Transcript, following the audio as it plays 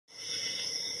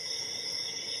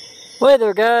Well, hey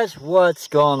there guys, what's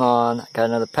going on? Got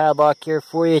another padlock here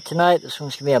for you tonight. This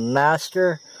one's going to be a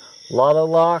Master Lotto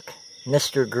Lock,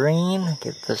 Mr. Green.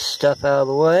 Get this stuff out of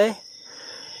the way.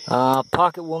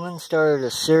 Pocket Woman started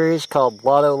a series called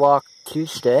Lock LOTO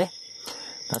Tuesday.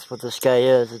 That's what this guy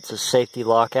is. It's a safety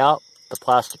lockout, the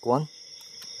plastic one.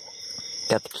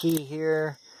 Got the key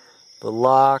here. The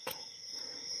lock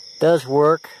does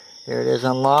work. There it is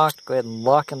unlocked. Go ahead and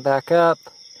lock him back up.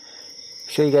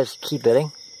 Show you guys the key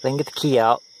bitting. Then get the key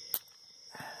out.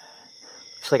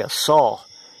 Looks like a saw.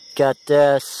 Got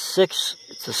six.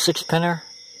 It's a 6-pinner.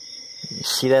 You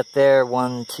see that there?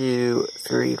 1, 2,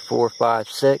 3, 4, 5,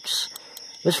 6.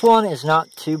 This one is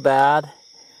not too bad.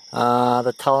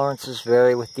 The tolerances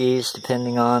vary with these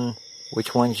depending on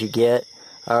which ones you get.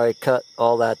 I already cut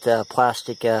all that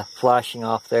plastic flashing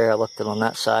off there. I left it on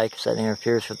that side because that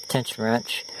interferes with the tension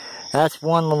wrench. And that's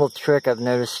one little trick I've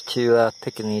noticed to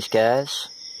picking these guys.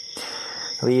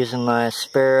 I'll be using my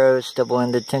Sparrows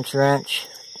double-ended tension wrench.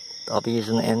 I'll be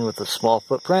using the end with a small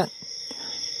footprint.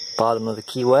 Bottom of the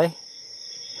keyway.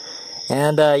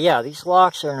 And yeah, these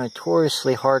locks are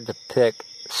notoriously hard to pick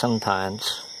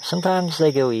sometimes. Sometimes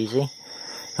they go easy.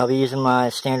 I'll be using my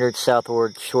standard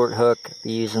Southord short hook. I'll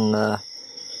be using the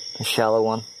shallow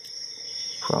one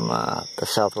from the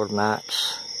Southord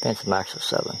Max. I think it's a Max of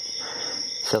 7.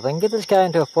 So if I can get this guy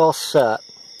into a false set,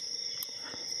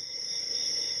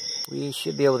 we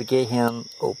should be able to get him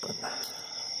open.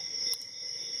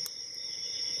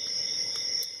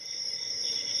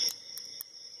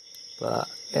 But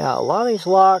yeah, a lot of these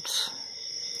locks,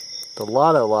 the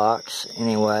Lotto locks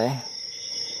anyway,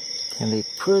 can be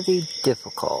pretty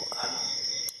difficult.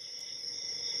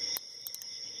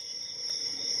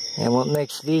 And what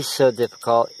makes these so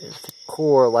difficult is the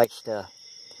core likes to,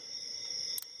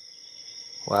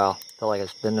 wow, felt like I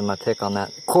was bending my pick on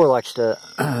that. The core likes to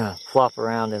flop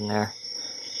around in there.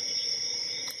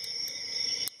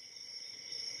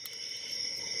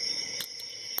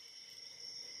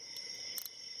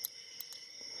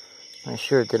 Not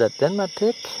sure, did I bend my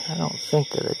pick? I don't think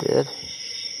that I did.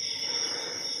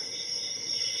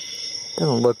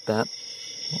 Doesn't look bent.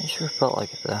 It sure felt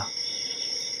like it though.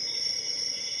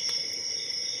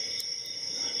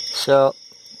 So,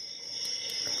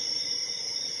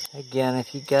 again,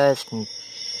 if you guys can,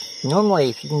 normally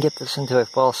if you can get this into a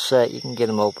false set, you can get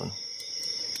them open.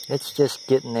 It's just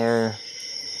getting there.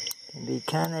 It can be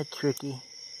kind of tricky.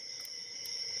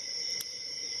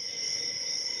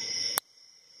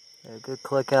 A good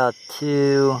click out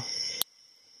 2.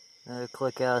 Another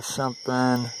click out of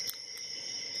something.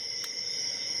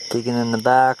 Digging in the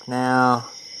back now.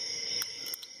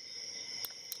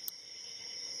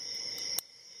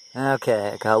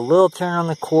 Okay, I got a little turn on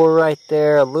the core right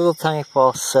there, a little tiny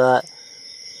false set.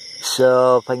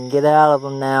 So if I can get out of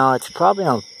them now, it's probably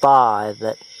on 5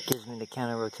 that gives me the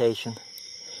counter rotation.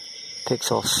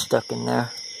 Pick's all stuck in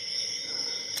there.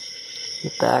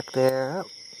 Get back there. Oh.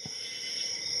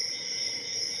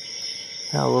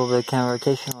 Got a little bit of counter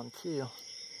rotation on 2.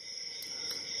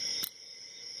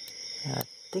 And I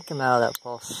think I'm out of that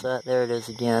false set. There it is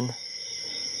again.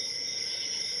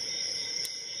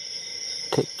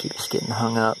 Pick keeps getting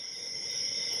hung up.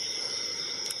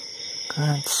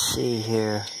 Let's see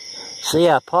here. So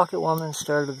yeah, Pocket Woman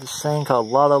started this thing called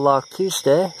Lock LOTO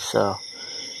Tuesday. So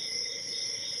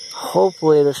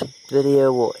hopefully this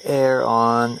video will air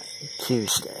on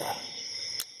Tuesday.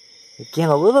 Again,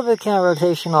 a little bit of counter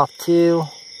rotation off 2.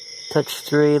 Touch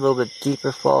 3, a little bit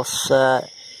deeper false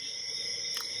set.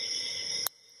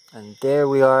 And there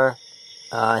we are.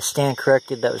 I stand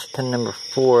corrected. That was pin number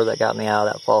 4 that got me out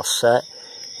of that false set.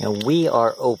 And we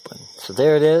are open. So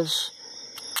there it is.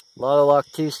 Lotto Lock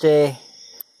Tuesday.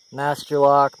 Master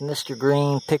Lock, Mr.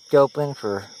 Green, picked open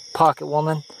for Pocket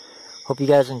Woman. Hope you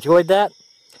guys enjoyed that.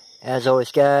 As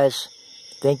always, guys,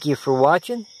 thank you for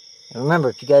watching. And remember,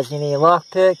 if you guys need any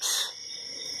Lockpicks,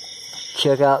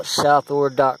 check out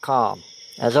Southord.com.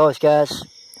 As always, guys,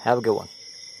 have a good one.